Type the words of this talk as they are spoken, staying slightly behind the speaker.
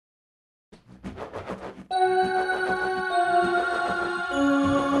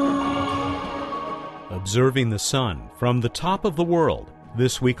observing the sun from the top of the world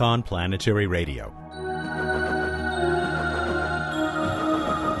this week on Planetary Radio.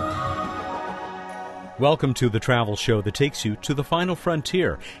 Welcome to the travel show that takes you to the final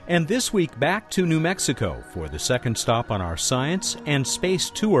frontier, and this week back to New Mexico for the second stop on our science and space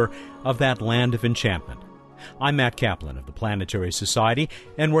tour of that land of enchantment. I'm Matt Kaplan of the Planetary Society,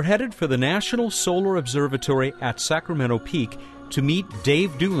 and we're headed for the National Solar Observatory at Sacramento Peak to meet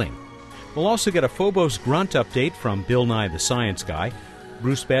Dave Dooling. We'll also get a Phobos grunt update from Bill Nye the Science Guy.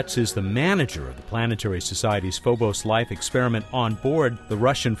 Bruce Betts is the manager of the Planetary Society's Phobos Life experiment on board the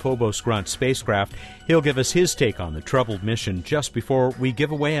Russian Phobos Grunt spacecraft. He'll give us his take on the troubled mission just before we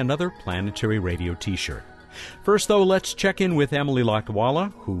give away another Planetary Radio t-shirt. First, though, let's check in with Emily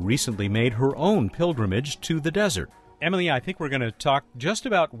Lakdawalla, who recently made her own pilgrimage to the desert. Emily, I think we're going to talk just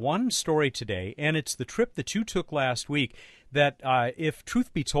about one story today, and it's the trip that you took last week that, if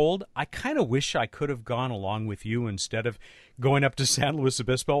truth be told, I kind of wish I could have gone along with you instead of going up to San Luis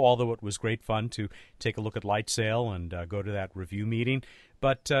Obispo, although it was great fun to take a look at Light Sail and go to that review meeting.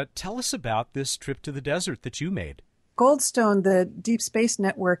 But tell us about this trip to the desert that you made. Goldstone, the Deep Space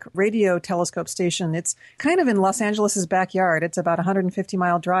Network radio telescope station, it's kind of in Los Angeles' backyard. It's about a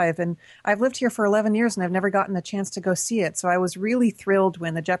 150-mile drive, and I've lived here for 11 years, and I've never gotten a chance to go see it. So I was really thrilled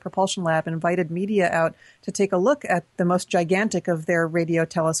when the Jet Propulsion Lab invited media out to take a look at the most gigantic of their radio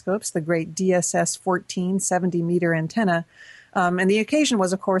telescopes, the great DSS-14 70-meter antenna. And the occasion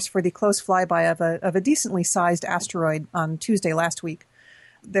was, of course, for the close flyby of a decently sized asteroid on Tuesday last week.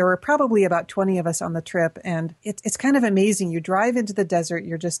 There were probably about 20 of us on the trip, and it's kind of amazing. You drive into the desert,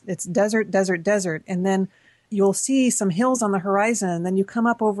 it's desert, desert, desert, and then you'll see some hills on the horizon, and then you come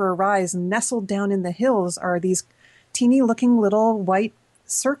up over a rise, and nestled down in the hills are these teeny-looking little white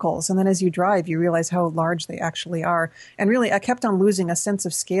circles. And then as you drive, you realize how large they actually are. And really, I kept on losing a sense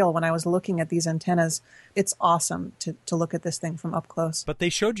of scale when I was looking at these antennas. It's awesome to look at this thing from up close. But they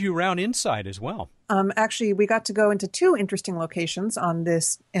showed you around inside as well. Actually, we got to go into two interesting locations on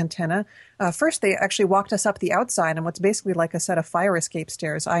this antenna. First, they actually walked us up the outside on what's basically like a set of fire escape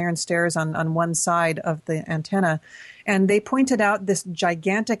stairs, iron stairs on one side of the antenna. And they pointed out this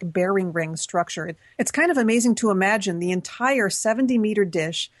gigantic bearing ring structure. It's kind of amazing to imagine the entire 70-meter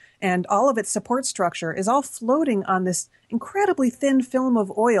dish and all of its support structure is all floating on this incredibly thin film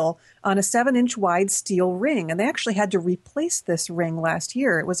of oil on a 7-inch wide steel ring. And they actually had to replace this ring last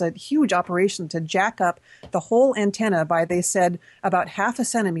year. It was a huge operation to jack up the whole antenna by, they said, about half a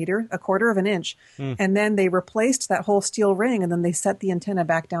centimeter, a quarter of an inch. And then they replaced that whole steel ring, and then they set the antenna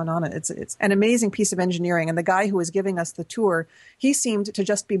back down on it. It's an amazing piece of engineering. And the guy who was giving us the tour, he seemed to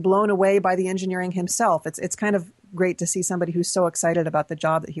just be blown away by the engineering himself. It's kind of great to see somebody who's so excited about the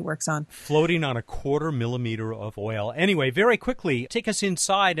job that he works on. Floating on a quarter millimeter of oil. Anyway, very quickly, take us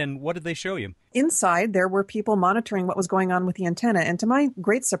inside, and what did they show you? Inside, there were people monitoring what was going on with the antenna, and to my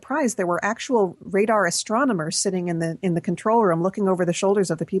great surprise, there were actual radar astronomers sitting in the control room looking over the shoulders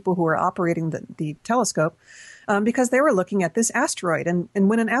of the people who were operating the telescope, because they were looking at this asteroid. And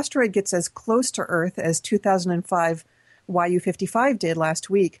when an asteroid gets as close to Earth as 2005 YU-55 did last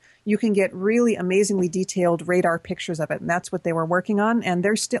week, you can get really amazingly detailed radar pictures of it. And that's what they were working on. And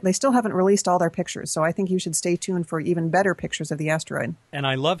they still haven't released all their pictures. So I think you should stay tuned for even better pictures of the asteroid. And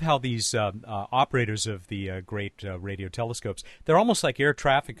I love how these operators of the great radio telescopes, they're almost like air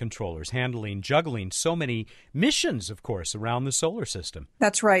traffic controllers, juggling so many missions, of course, around the solar system.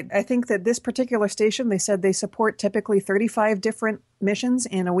 That's right. I think that this particular station, they said they support typically 35 different missions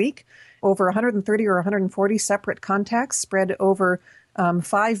in a week, over 130 or 140 separate contacts spread over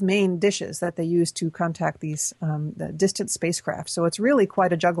 5 main dishes that they use to contact these the distant spacecraft. So it's really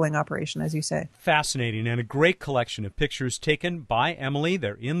quite a juggling operation, as you say. Fascinating, and a great collection of pictures taken by Emily.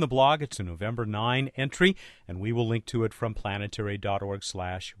 They're in the blog. It's a November 9 entry, and we will link to it from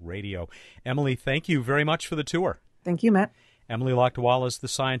planetary.org/radio. Emily, thank you very much for the tour. Thank you, Matt. Emily Lakdawalla is the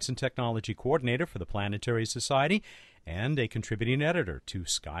Science and Technology Coordinator for the Planetary Society and a contributing editor to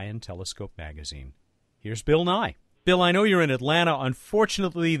Sky and Telescope magazine. Here's Bill Nye. Bill, I know you're in Atlanta.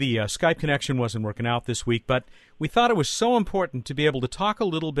 Unfortunately, the Skype connection wasn't working out this week, but we thought it was so important to be able to talk a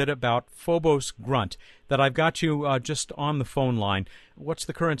little bit about Phobos Grunt that I've got you just on the phone line. What's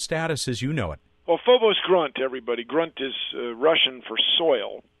the current status as you know it? Well, Phobos Grunt, everybody. Grunt is Russian for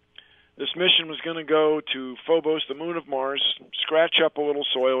soil. This mission was going to go to Phobos, the moon of Mars, scratch up a little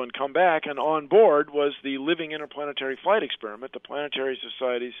soil and come back, and on board was the Living Interplanetary Flight Experiment, the Planetary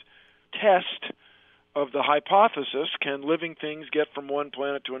Society's test of the hypothesis, can living things get from one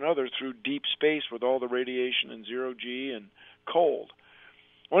planet to another through deep space with all the radiation and zero-G and cold?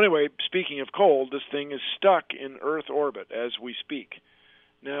 Well, anyway, speaking of cold, this thing is stuck in Earth orbit as we speak.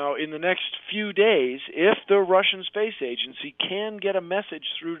 Now, in the next few days, if the Russian Space Agency can get a message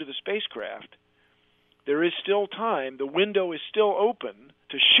through to the spacecraft, there is still time. The window is still open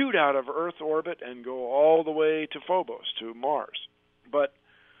to shoot out of Earth orbit and go all the way to Phobos, to Mars. But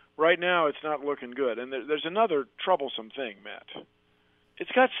right now, it's not looking good. And there's another troublesome thing, Matt.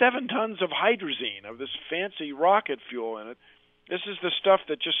 It's got 7 tons of hydrazine, of this fancy rocket fuel in it. This is the stuff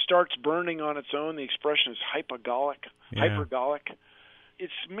that just starts burning on its own. The expression is hypergolic. It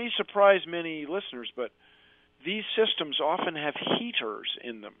may surprise many listeners, but these systems often have heaters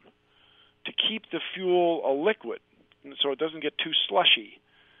in them to keep the fuel a liquid so it doesn't get too slushy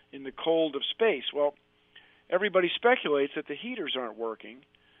in the cold of space. Well, everybody speculates that the heaters aren't working,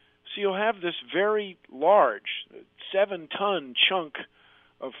 so you'll have this very large 7-ton chunk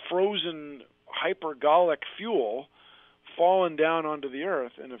of frozen hypergolic fuel fallen down onto the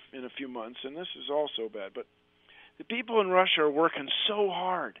Earth in a few months, and this is also bad. But the people in Russia are working so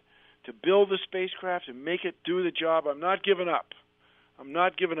hard to build the spacecraft and make it do the job. I'm not giving up.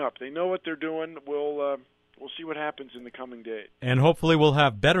 They know what they're doing. We'll see what happens in the coming days. And hopefully we'll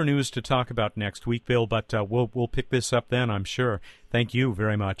have better news to talk about next week, Bill, but we'll pick this up then, I'm sure. Thank you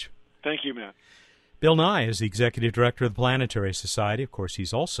very much. Thank you, Matt. Bill Nye is the Executive Director of the Planetary Society. Of course,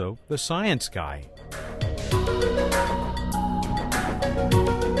 he's also the science guy.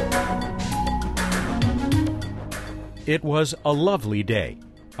 It was a lovely day.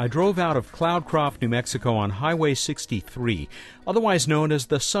 I drove out of Cloudcroft, New Mexico on Highway 63, otherwise known as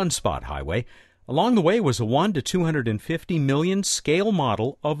the Sunspot Highway. Along the way was a 1 to 250 million scale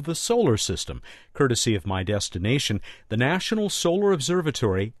model of the solar system, courtesy of my destination, the National Solar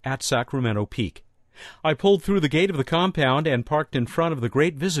Observatory at Sacramento Peak. I pulled through the gate of the compound and parked in front of the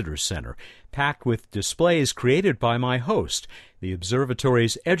Great Visitors Center, packed with displays created by my host, the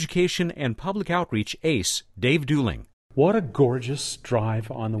observatory's education and public outreach ace, Dave Dooling. What a gorgeous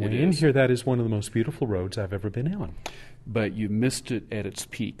drive on the way in here. That is one of the most beautiful roads I've ever been on. But you missed it at its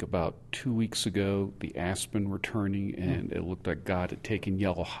peak. About 2 weeks ago, the aspen were turning, and it looked like God had taken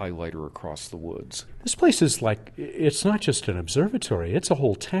yellow highlighter across the woods. This place is like, it's not just an observatory, it's a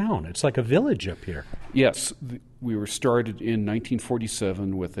whole town. It's like a village up here. Yes. We were started in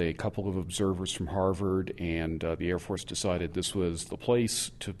 1947 with a couple of observers from Harvard, and the Air Force decided this was the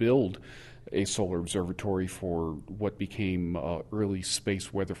place to build a solar observatory for what became early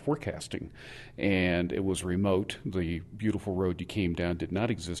space weather forecasting. And it was remote. The beautiful road you came down did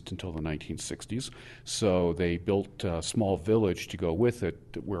not exist until the 1960s. So they built a small village to go with it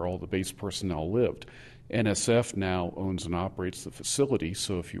where all the base personnel lived. NSF now owns and operates the facility,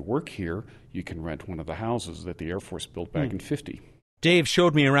 so if you work here, you can rent one of the houses that the Air Force built back in '50. Dave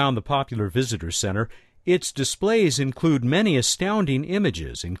showed me around the popular visitor center. Its displays include many astounding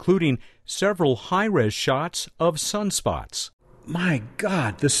images, including several high-res shots of sunspots. My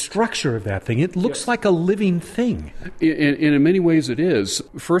God, the structure of that thing, it looks like a living thing. In many ways it is.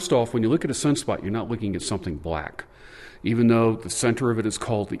 First off, when you look at a sunspot, you're not looking at something black. Even though the center of it is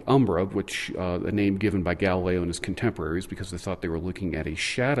called the umbra, which a name given by Galileo and his contemporaries because they thought they were looking at a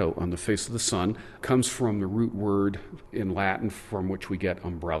shadow on the face of the sun, comes from the root word in Latin from which we get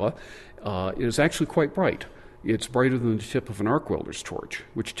umbrella. It is actually quite bright. It's brighter than the tip of an arc welder's torch,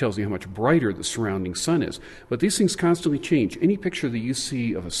 which tells you how much brighter the surrounding sun is. But these things constantly change. Any picture that you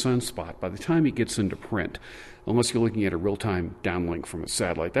see of a sunspot, by the time it gets into print, unless you're looking at a real-time downlink from a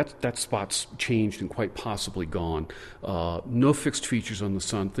satellite, that spot's changed and quite possibly gone. No fixed features on the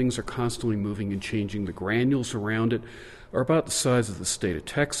sun. Things are constantly moving and changing. The granules around it are about the size of the state of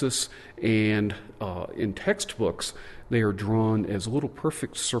Texas, and in textbooks, they are drawn as little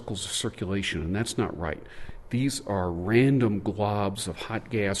perfect circles of circulation, and that's not right. These are random globs of hot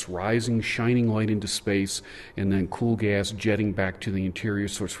gas rising, shining light into space, and then cool gas jetting back to the interior.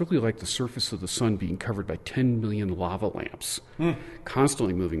 So it's really like the surface of the sun being covered by 10 million lava lamps,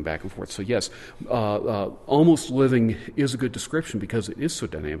 constantly moving back and forth. So yes, almost living is a good description because it is so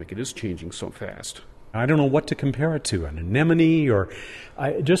dynamic. It is changing so fast. I don't know what to compare it to, an anemone or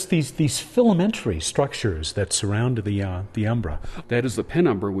just these filamentary structures that surround the umbra. That is the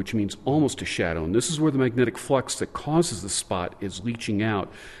penumbra, which means almost a shadow. And this is where the magnetic flux that causes the spot is leaching out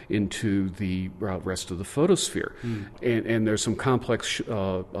into the rest of the photosphere. And there's some complex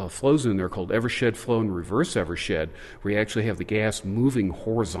flows in there called evershed flow and reverse evershed, where you actually have the gas moving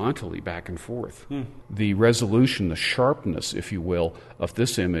horizontally back and forth. The resolution, the sharpness, if you will, of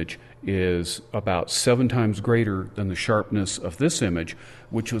this image is about 7 times greater than the sharpness of this image,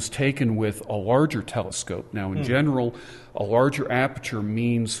 which was taken with a larger telescope. Now, in general, a larger aperture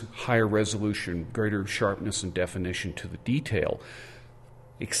means higher resolution, greater sharpness and definition to the detail,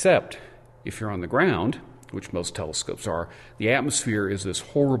 except if you're on the ground which most telescopes are, the atmosphere is this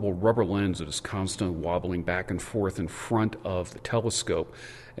horrible rubber lens that is constantly wobbling back and forth in front of the telescope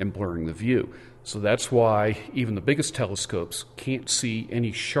and blurring the view. So that's why even the biggest telescopes can't see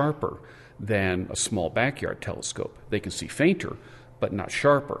any sharper than a small backyard telescope. They can see fainter, but not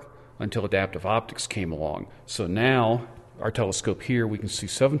sharper, until adaptive optics came along. So now our telescope here, we can see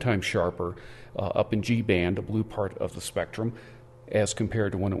 7 times sharper up in G-band, the blue part of the spectrum, as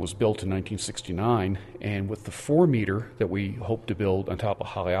compared to when it was built in 1969. And with the 4-meter that we hope to build on top of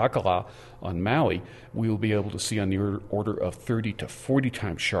Haleakala on Maui, we will be able to see on the order of 30 to 40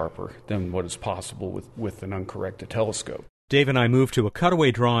 times sharper than what is possible with an uncorrected telescope. Dave and I moved to a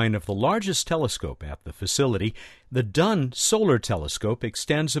cutaway drawing of the largest telescope at the facility. The Dunn Solar Telescope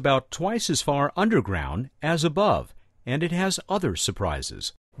extends about twice as far underground as above, and it has other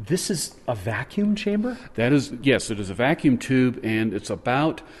surprises. This is a vacuum chamber? Yes, it is a vacuum tube, and it's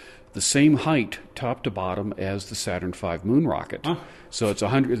about the same height, top to bottom, as the Saturn V moon rocket. So it's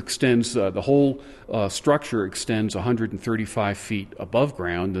it extends, the whole structure extends 135 feet above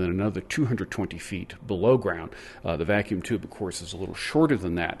ground and then another 220 feet below ground. The vacuum tube, of course, is a little shorter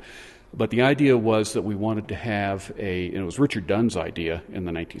than that. But the idea was that we wanted to have and it was Richard Dunn's idea in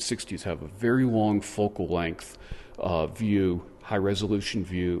the 1960s, have a very long focal length view, high-resolution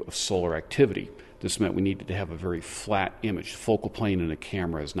view of solar activity. This meant we needed to have a very flat image. The focal plane in a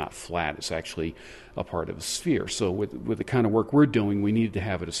camera is not flat. It's actually a part of a sphere. So with the kind of work we're doing, we needed to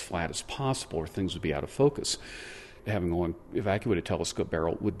have it as flat as possible or things would be out of focus. Having a long evacuated telescope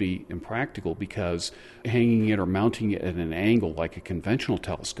barrel would be impractical because hanging it or mounting it at an angle like a conventional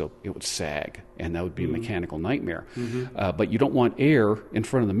telescope, it would sag, and that would be a mechanical nightmare. But you don't want air in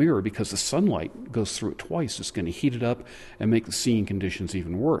front of the mirror because the sunlight goes through it twice. It's going to heat it up and make the seeing conditions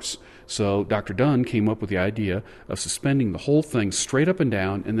even worse. So Dr. Dunn came up with the idea of suspending the whole thing straight up and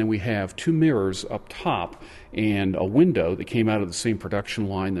down, and then we have 2 mirrors up top and a window that came out of the same production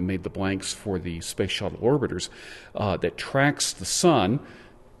line that made the blanks for the Space Shuttle orbiters that tracks the sun,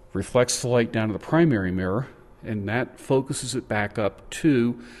 reflects the light down to the primary mirror, and that focuses it back up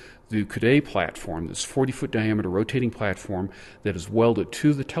to the Coude platform, this 40-foot diameter rotating platform that is welded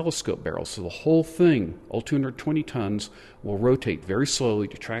to the telescope barrel. So the whole thing, all 220 tons, will rotate very slowly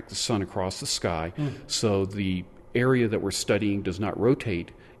to track the sun across the sky, so the area that we're studying does not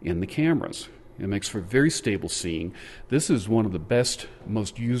rotate in the cameras. It makes for very stable seeing. This is one of the best,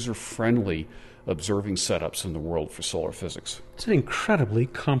 most user-friendly observing setups in the world for solar physics. It's an incredibly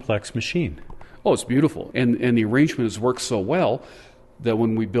complex machine. Oh, it's beautiful. And the arrangement has worked so well that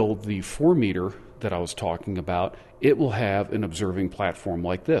when we build the 4-meter that I was talking about, it will have an observing platform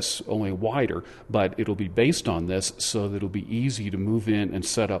like this, only wider, but it'll be based on this so that it'll be easy to move in and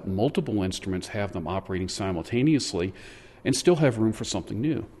set up multiple instruments, have them operating simultaneously, and still have room for something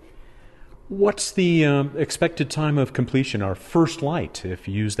new. What's the expected time of completion, or first light, if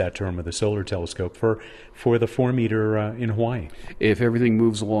you use that term with the solar telescope, for the 4-meter in Hawaii? If everything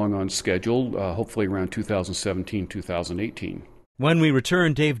moves along on schedule, hopefully around 2017, 2018. When we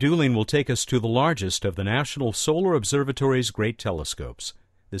return, Dave Dooling will take us to the largest of the National Solar Observatory's great telescopes.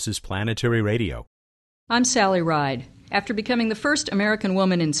 This is Planetary Radio. I'm Sally Ride. After becoming the first American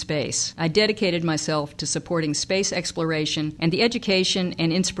woman in space, I dedicated myself to supporting space exploration and the education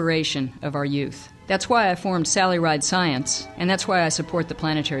and inspiration of our youth. That's why I formed Sally Ride Science, and that's why I support the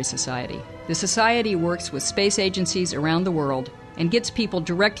Planetary Society. The Society works with space agencies around the world and gets people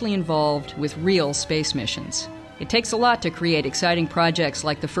directly involved with real space missions. It takes a lot to create exciting projects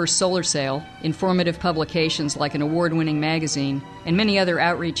like the first solar sail, informative publications like an award-winning magazine, and many other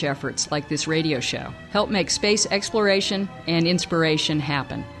outreach efforts like this radio show. Help make space exploration and inspiration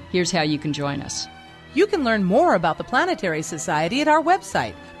happen. Here's how you can join us. You can learn more about the Planetary Society at our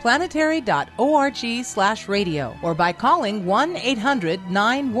website, planetary.org/radio, or by calling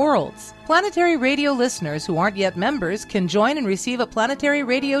 1-800-9-WORLDS. Planetary Radio listeners who aren't yet members can join and receive a Planetary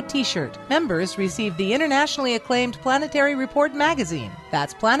Radio t-shirt. Members receive the internationally acclaimed Planetary Report magazine.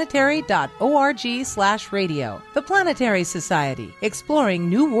 That's planetary.org/radio. The Planetary Society, exploring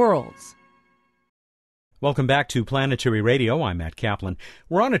new worlds. Welcome back to Planetary Radio. I'm Matt Kaplan.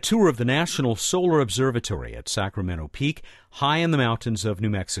 We're on a tour of the National Solar Observatory at Sacramento Peak, high in the mountains of New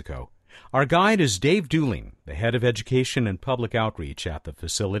Mexico. Our guide is Dave Dooling, the head of education and public outreach at the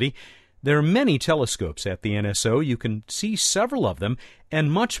facility. There are many telescopes at the NSO. You can see several of them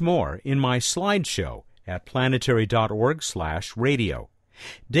and much more in my slideshow at planetary.org/radio.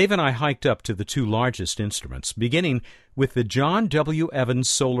 Dave and I hiked up to the 2 largest instruments, beginning with the John W. Evans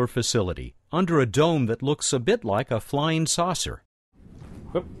Solar Facility, under a dome that looks a bit like a flying saucer.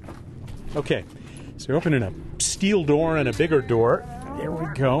 Okay, so you're opening a steel door and a bigger door. There we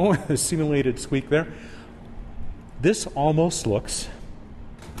go, a simulated squeak there. This almost looks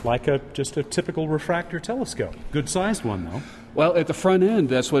like just a typical refractor telescope. Good-sized one, though. Well, at the front end,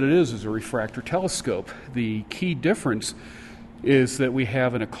 that's what it is a refractor telescope. The key difference is that we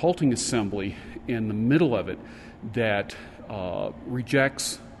have an occulting assembly in the middle of it that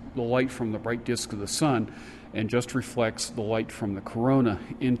rejects the light from the bright disk of the sun and just reflects the light from the corona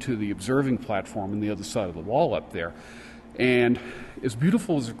into the observing platform on the other side of the wall up there. And as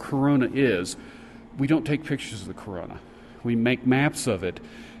beautiful as the corona is, we don't take pictures of the corona. We make maps of it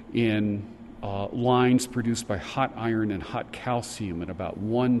in lines produced by hot iron and hot calcium at about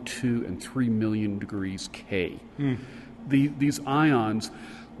 1, 2, and 3 million degrees K. These ions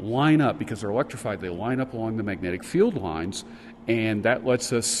line up, because they're electrified, they line up along the magnetic field lines, and that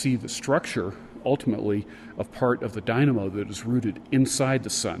lets us see the structure, ultimately, of part of the dynamo that is rooted inside the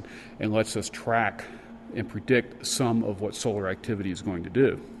sun, and lets us track and predict some of what solar activity is going to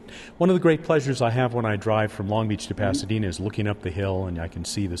do. One of the great pleasures I have when I drive from Long Beach to Pasadena is looking up the hill, and I can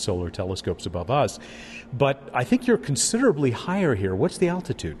see the solar telescopes above us. But I think you're considerably higher here. What's the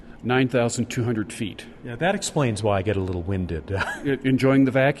altitude? 9,200 feet. Yeah, that explains why I get a little winded. Enjoying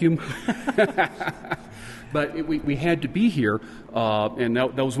the vacuum? But we had to be here, and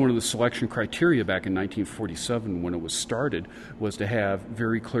that was one of the selection criteria back in 1947 when it was started, was to have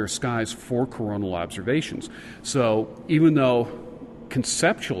very clear skies for coronal observations. So even though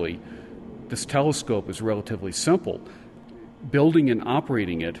conceptually this telescope is relatively simple, building and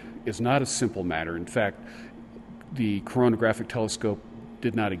operating it is not a simple matter. In fact, the coronagraphic telescope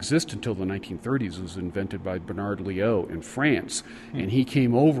did not exist until the 1930s. It was invented by Bernard Liot in France, and he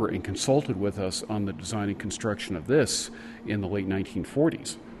came over and consulted with us on the design and construction of this in the late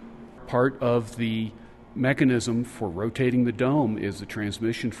 1940s. Part of the mechanism for rotating the dome is the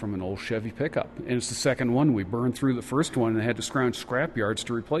transmission from an old Chevy pickup, and it's the second one. We burned through the first one and had to scrounge scrap yards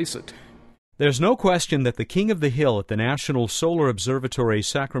to replace it. There's no question that the king of the hill at the National Solar Observatory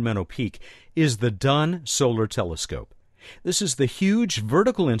Sacramento Peak is the Dunn Solar Telescope. This is the huge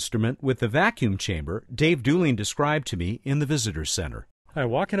vertical instrument with the vacuum chamber Dave Dooling described to me in the Visitor Center. I'm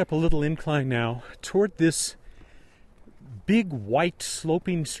walking up a little incline now toward this big white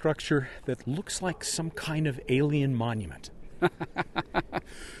sloping structure that looks like some kind of alien monument.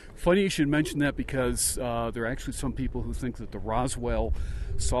 Funny you should mention that, because there are actually some people who think that the Roswell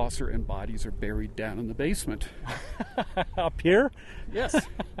saucer and bodies are buried down in the basement. Up here? Yes,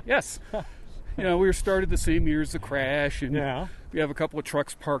 yes. You know, we were started the same year as the crash, and we have a couple of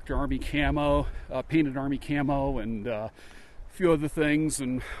trucks parked Army camo, painted Army camo, and a few other things.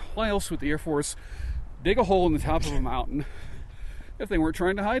 And why else would the Air Force dig a hole in the top of a mountain if they weren't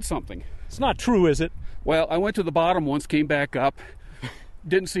trying to hide something? It's not true, is it? Well, I went to the bottom once, came back up,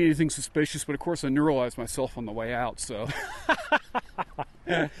 didn't see anything suspicious, but of course I neuralized myself on the way out, so.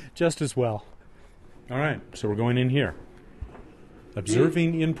 Just as well. All right, so we're going in here.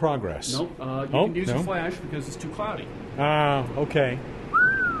 Observing in progress. Nope, you can use a flash because it's too cloudy. Okay.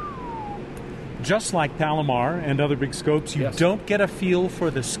 Just like Palomar and other big scopes, you don't get a feel for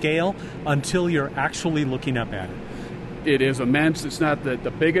the scale until you're actually looking up at it. It is immense. It's not the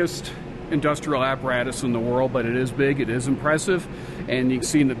biggest industrial apparatus in the world, but it is big, it is impressive, and you can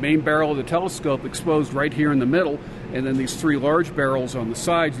see the main barrel of the telescope exposed right here in the middle, and then these three large barrels on the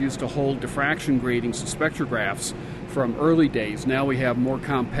sides used to hold diffraction gratings and spectrographs from early days. Now we have more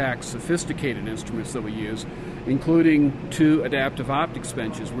compact, sophisticated instruments that we use, including 2 adaptive optics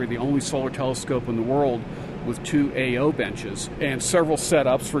benches. We're the only solar telescope in the world with 2 AO benches and several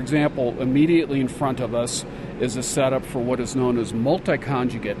setups. For example, immediately in front of us is a setup for what is known as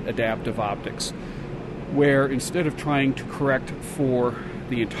multi-conjugate adaptive optics, where instead of trying to correct for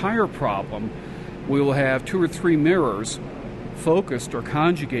the entire problem, we will have 2 or 3 mirrors focused or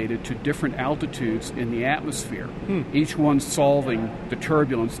conjugated to different altitudes in the atmosphere, each one solving the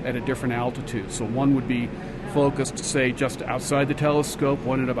turbulence at a different altitude. So one would be focused, say, just outside the telescope,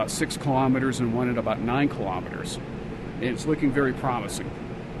 one at about 6 kilometers and one at about 9 kilometers. And it's looking very promising.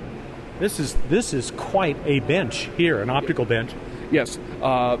 This is quite a bench here, an optical bench. Yes.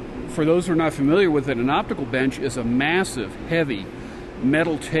 For those who are not familiar with it, an optical bench is a massive, heavy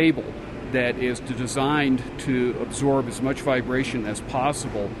metal table that is designed to absorb as much vibration as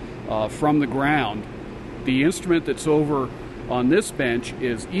possible from the ground. The instrument that's over on this bench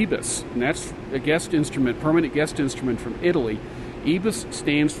is IBIS, and that's a guest instrument, permanent guest instrument from Italy. IBIS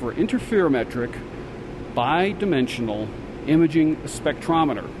stands for Interferometric Bidimensional Imaging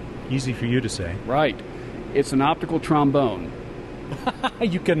Spectrometer. Easy for you to say. Right. It's an optical trombone.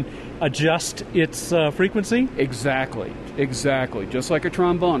 You can adjust its frequency? Exactly. Just like a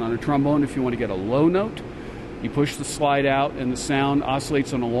trombone. On a trombone, if you want to get a low note, you push the slide out and the sound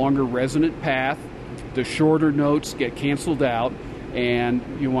oscillates on a longer resonant path. The shorter notes get canceled out, and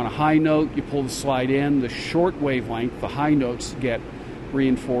you want a high note, you pull the slide in. The short wavelength, the high notes get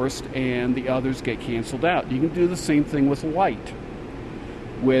reinforced, and the others get canceled out. You can do the same thing with light,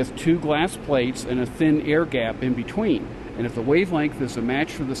 with 2 glass plates and a thin air gap in between. And if the wavelength is a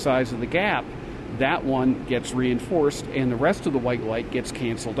match for the size of the gap, that one gets reinforced and the rest of the white light gets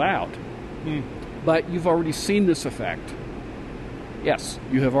canceled out. But you've already seen this effect. Yes,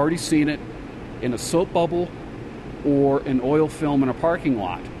 you have already seen it in a soap bubble or an oil film in a parking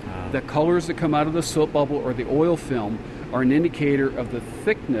lot. The colors that come out of the soap bubble or the oil film are an indicator of the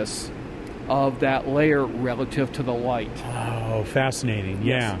thickness of that layer relative to the light. Oh, fascinating.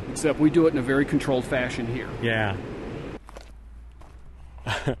 Yeah. Yes, except we do it in a very controlled fashion here. Yeah.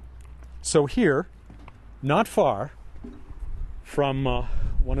 So here, not far from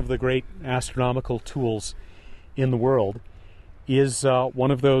one of the great astronomical tools in the world, is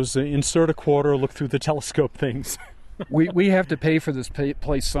one of those insert a quarter, look through the telescope things. We have to pay for this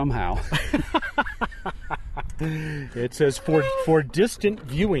place somehow. It says for distant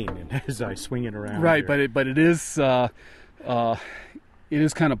viewing as I swing it around. Right, here. but it is kind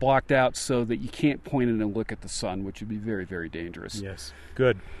of blocked out so that you can't point it and look at the sun, which would be very, very dangerous. Yes,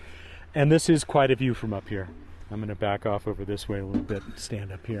 good. And this is quite a view from up here. I'm going to back off over this way a little bit and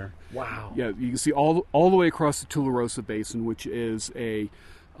stand up here. Wow. Yeah, you can see all the way across the Tularosa Basin, which is a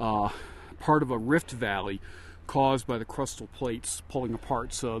part of a rift valley caused by the crustal plates pulling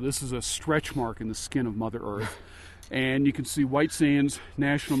apart. So this is a stretch mark in the skin of Mother Earth. And you can see White Sands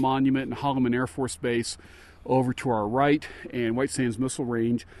National Monument and Holloman Air Force Base over to our right, and White Sands Missile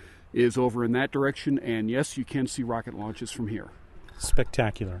Range is over in that direction. And yes, you can see rocket launches from here.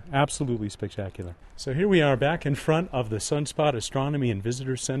 Spectacular. Absolutely spectacular. So here we are back in front of the Sunspot Astronomy and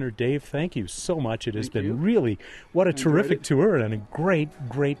Visitor Center. Dave, thank you so much. It has been really, what a terrific tour and a great,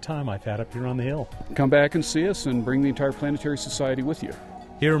 great time I've had up here on the hill. Come back and see us and bring the entire Planetary Society with you.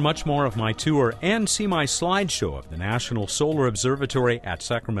 Hear much more of my tour and see my slideshow of the National Solar Observatory at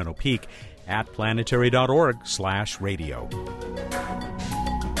Sacramento Peak at planetary.org/radio.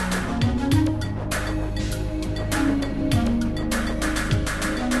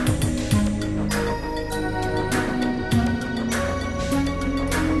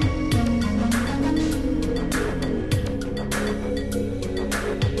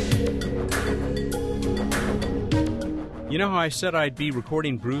 You know how I said I'd be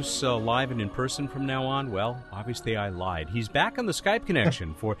recording Bruce live and in person from now on? Well, obviously I lied. He's back on the Skype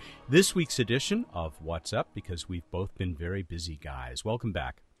connection for this week's edition of What's Up, because we've both been very busy guys. Welcome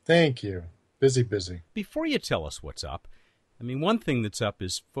back. Thank you. Busy. Before you tell us what's up, I mean, one thing that's up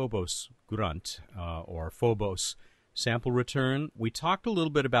is Phobos Grunt, or Phobos sample return. We talked a little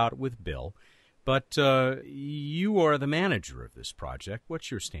bit about it with Bill, but you are the manager of this project.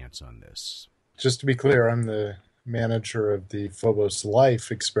 What's your stance on this? Just to be clear, I'm the manager of the Phobos Life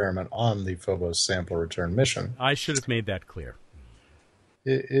experiment on the Phobos sample return mission. I should have made that clear.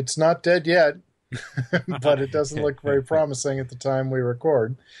 It's not dead yet, but it doesn't look very promising at the time we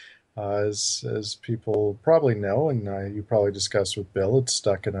record. As people probably know, and you probably discussed with Bill, it's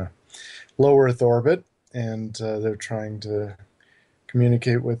stuck in a low Earth orbit, and they're trying to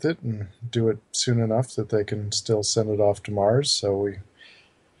communicate with it and do it soon enough that they can still send it off to Mars. So we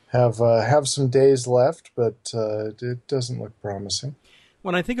have some days left, but it doesn't look promising.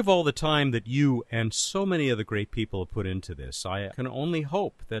 When I think of all the time that you and so many other great people have put into this, I can only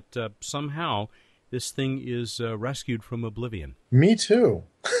hope that somehow this thing is rescued from oblivion. Me too.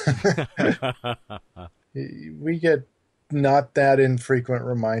 We get not that infrequent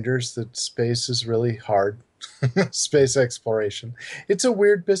reminders that space is really hard. Space exploration. It's a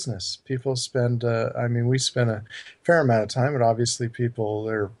weird business. People spend, we spend a fair amount of time, but obviously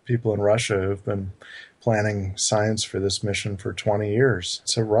there are people in Russia who've been planning science for this mission for 20 years.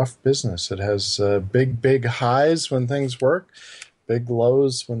 It's a rough business. It has big highs when things work, big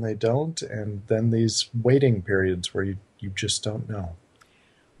lows when they don't, and then these waiting periods where you just don't know.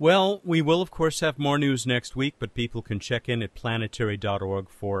 Well, we will, of course, have more news next week, but people can check in at planetary.org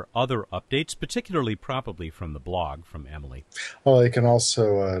for other updates, particularly probably from the blog from Emily. Well, they can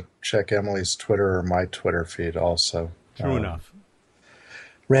also check Emily's Twitter or my Twitter feed also. True enough.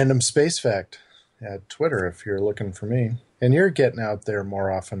 Random Space Fact at Twitter if you're looking for me. And you're getting out there more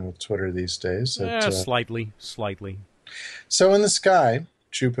often with Twitter these days. Slightly. So in the sky,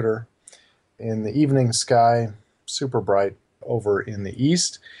 Jupiter, in the evening sky, super bright, over in the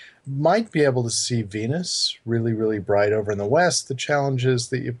east, might be able to see Venus really, really bright over in the west. The challenge is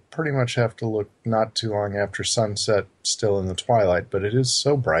that you pretty much have to look not too long after sunset, still in the twilight, but it is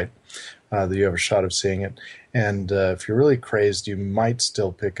so bright. that you have a shot of seeing it. And if you're really crazed, you might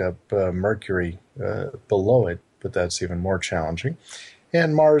still pick up Mercury below it, but that's even more challenging.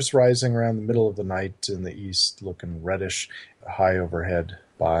 And Mars rising around the middle of the night in the east, looking reddish, high overhead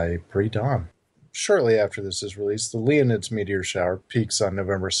by pre-dawn. Shortly after this is released, the Leonids meteor shower peaks on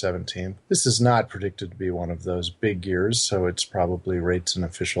November 17th. This is not predicted to be one of those big years, so it's probably rates an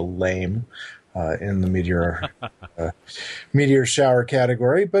official lame in the meteor shower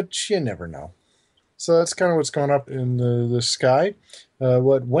category, but you never know. So that's kind of what's going up in the sky.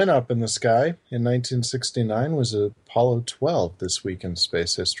 What went up in the sky in 1969 was Apollo 12 this week in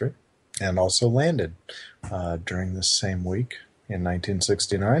space history, and also landed during this same week in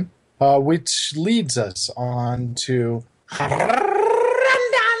 1969. Which leads us on to Random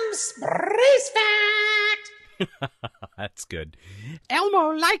Space Fact. That's good. Elmo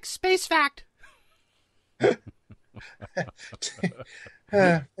likes Space Fact.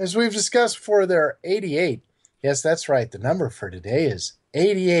 As we've discussed before, there are 88. Yes, that's right. The number for today is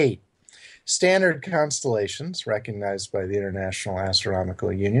 88. Standard constellations recognized by the International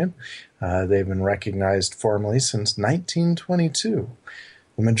Astronomical Union. They've been recognized formally since 1922.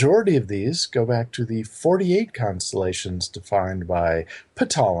 The majority of these go back to the 48 constellations defined by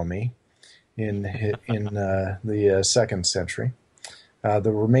Ptolemy in the 2nd century.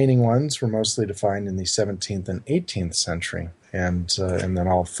 The remaining ones were mostly defined in the 17th and 18th century, and then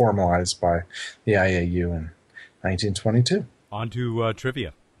all formalized by the IAU in 1922. On to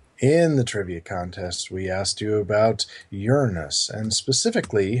trivia. In the trivia contest, we asked you about Uranus, and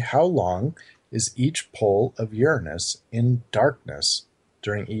specifically, how long is each pole of Uranus in darkness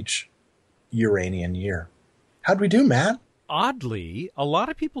during each Uranian year? How'd we do, Matt? Oddly, a lot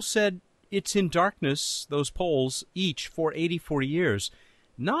of people said it's in darkness, those poles, each for 84 years.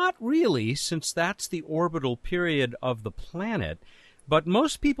 Not really, since that's the orbital period of the planet, but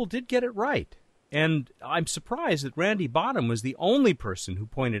most people did get it right. And I'm surprised that Randy Bottom was the only person who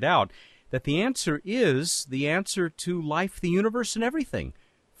pointed out that the answer is the answer to life, the universe, and everything.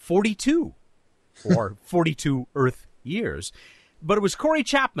 42, or 42 Earth years. But it was Corey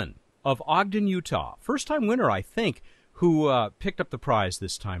Chapman of Ogden, Utah, first-time winner, I think, who picked up the prize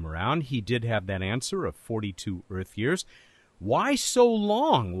this time around. He did have that answer of 42 Earth years. Why so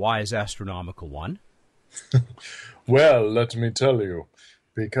long, wise astronomical one? Well, let me tell you,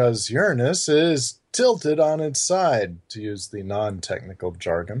 because Uranus is tilted on its side, to use the non-technical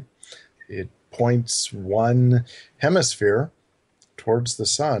jargon. It points one hemisphere towards the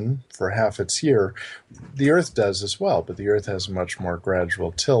sun for half its year. The Earth does as well, but the Earth has a much more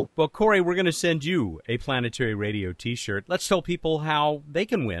gradual tilt. Well, Corey, we're going to send you a Planetary Radio t-shirt. Let's tell people how they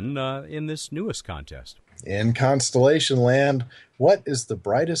can win in this newest contest. In constellation land, what is the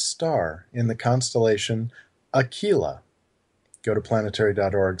brightest star in the constellation Aquila? Go to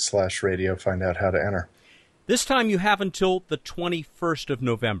planetary.org/radio, find out how to enter. This time you have until the 21st of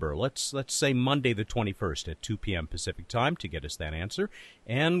November. Let's say Monday the 21st at 2 p.m. Pacific time to get us that answer.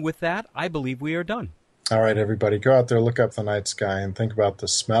 And with that, I believe we are done. All right, everybody, go out there, look up the night sky, and think about the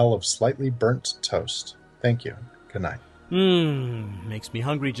smell of slightly burnt toast. Thank you. Good night. Makes me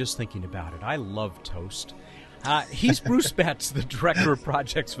hungry just thinking about it. I love toast. He's Bruce Betts, the Director of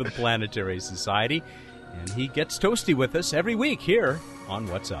Projects for the Planetary Society, and he gets toasty with us every week here on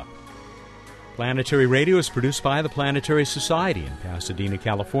What's Up. Planetary Radio is produced by the Planetary Society in Pasadena,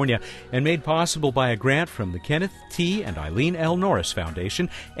 California, and made possible by a grant from the Kenneth T. and Eileen L. Norris Foundation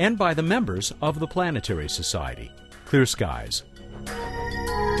and by the members of the Planetary Society. Clear skies.